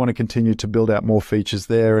space. So we want to continue to build out more features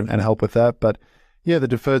there and help with that. But yeah, the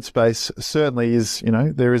deferred space certainly is,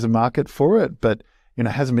 there is a market for it, but,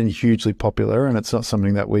 hasn't been hugely popular, and it's not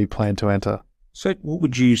something that we plan to enter. So what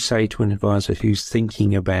would you say to an advisor who's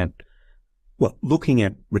thinking about, looking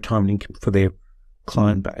at retirement income for their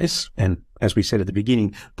client base? And as we said at the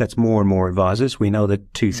beginning, that's more and more advisors. We know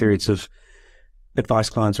that 2/3 of advice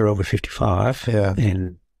clients are over 55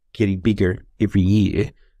 and getting bigger every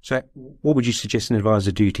year. So what would you suggest an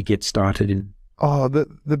advisor do to get started in? Oh,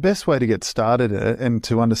 the best way to get started and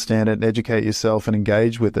to understand it and educate yourself and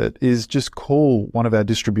engage with it is just call one of our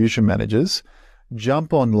distribution managers,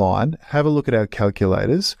 jump online, have a look at our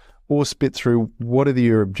calculators, or spit through what are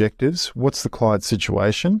your objectives, what's the client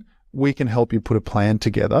situation. We can help you put a plan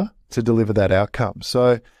together to deliver that outcome.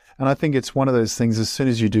 And I think it's one of those things, as soon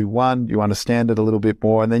as you do one, you understand it a little bit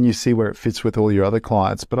more, and then you see where it fits with all your other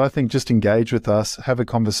clients. But I think just engage with us, have a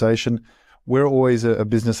conversation. We're always a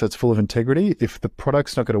business that's full of integrity. If the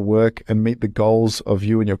product's not going to work and meet the goals of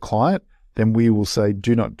you and your client, then we will say,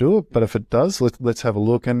 do not do it. But if it does, let's have a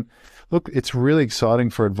look. And look, it's really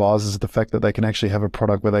exciting for advisors, the fact that they can actually have a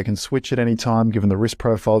product where they can switch at any time, given the risk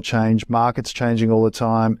profile change, markets changing all the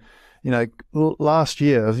time. Last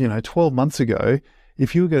year, 12 months ago,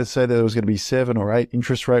 if you were going to say that there was going to be 7 or 8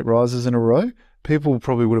 interest rate rises in a row, people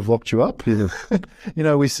probably would have locked you up.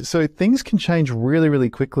 So things can change really, really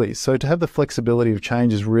quickly. So to have the flexibility of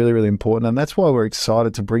change is really, really important. And that's why we're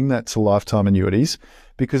excited to bring that to lifetime annuities,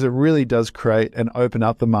 because it really does create and open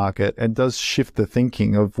up the market and does shift the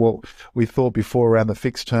thinking of what we thought before around the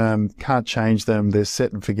fixed term, can't change them, they're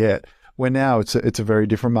set and forget. Where now it's a very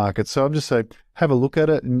different market. So I'm just saying, have a look at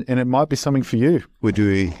it, and it might be something for you. We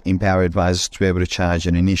do empower advisors to be able to charge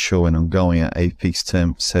an initial and ongoing a fixed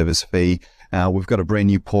term service fee. We've got a brand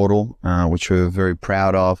new portal, which we're very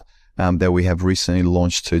proud of, that we have recently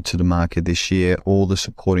launched to the market this year. All the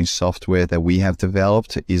supporting software that we have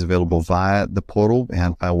developed is available via the portal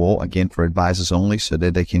and firewall, again, for advisors only, so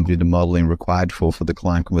that they can do the modeling required for the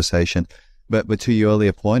client conversation. But to your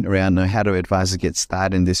earlier point around how do advisors get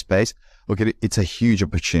started in this space, look, it's a huge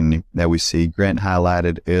opportunity that we see. Grant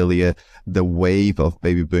highlighted earlier the wave of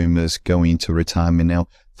baby boomers going into retirement now.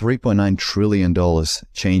 $3.9 trillion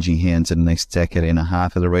changing hands in the next decade and a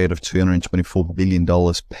half at the rate of $224 billion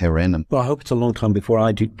per annum. Well, I hope it's a long time before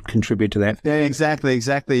I do contribute to that. Yeah, exactly.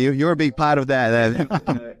 You're a big part of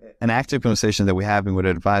that. An active conversation that we're having with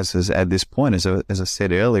advisors at this point, as I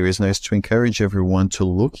said earlier, is to encourage everyone to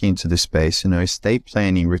look into this space. Estate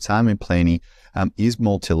planning, retirement planning is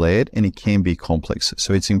multi-layered, and it can be complex.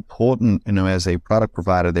 So it's important, as a product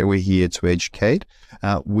provider, that we're here to educate.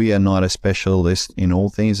 We are not a specialist in all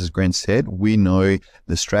things, as Grant said. We know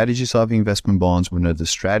the strategies of investment bonds. We know the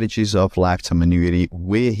strategies of lifetime annuity.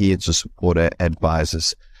 We're here to support our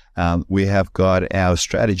advisors. We have got our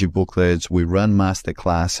strategy booklets. We run master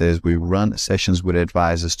classes. We run sessions with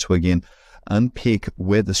advisors to, again, unpick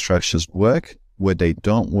where the structures work, where they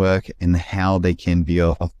don't work, and how they can be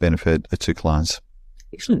of benefit to clients.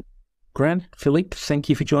 Excellent. Grant, Felipe, thank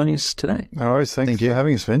you for joining us today. No worries. Thank you for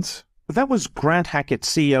having us, Vince. But that was Grant Hackett,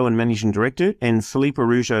 CEO and Managing Director, and Felipe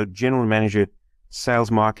Arujo, General Manager,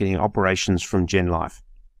 Sales Marketing Operations from GenLife.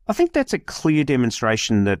 I think that's a clear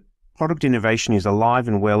demonstration that product innovation is alive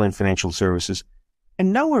and well in financial services,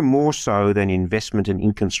 and nowhere more so than investment and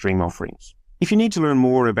income stream offerings. If you need to learn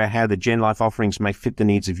more about how the GenLife offerings may fit the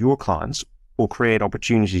needs of your clients or create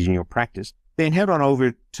opportunities in your practice, then head on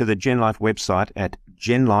over to the GenLife website at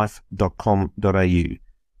genlife.com.au,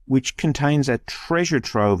 which contains a treasure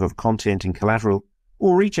trove of content and collateral,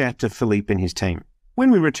 or reach out to Philippe and his team.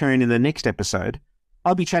 When we return in the next episode,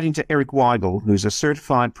 I'll be chatting to Eric Weigel, who's a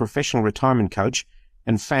certified professional retirement coach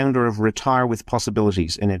and founder of Retire with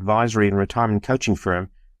Possibilities, an advisory and retirement coaching firm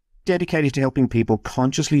dedicated to helping people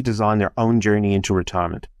consciously design their own journey into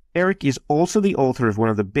retirement. Eric is also the author of one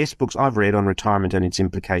of the best books I've read on retirement and its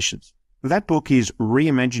implications. That book is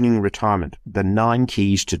Reimagining Retirement, The 9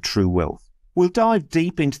 Keys to True Wealth. We'll dive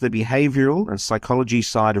deep into the behavioral and psychology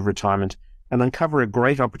side of retirement and uncover a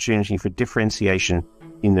great opportunity for differentiation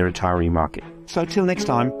in the retiree market. So till next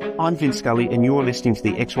time, I'm Vince Scully and you're listening to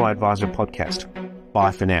the XY Advisor podcast.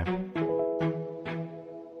 Bye for now.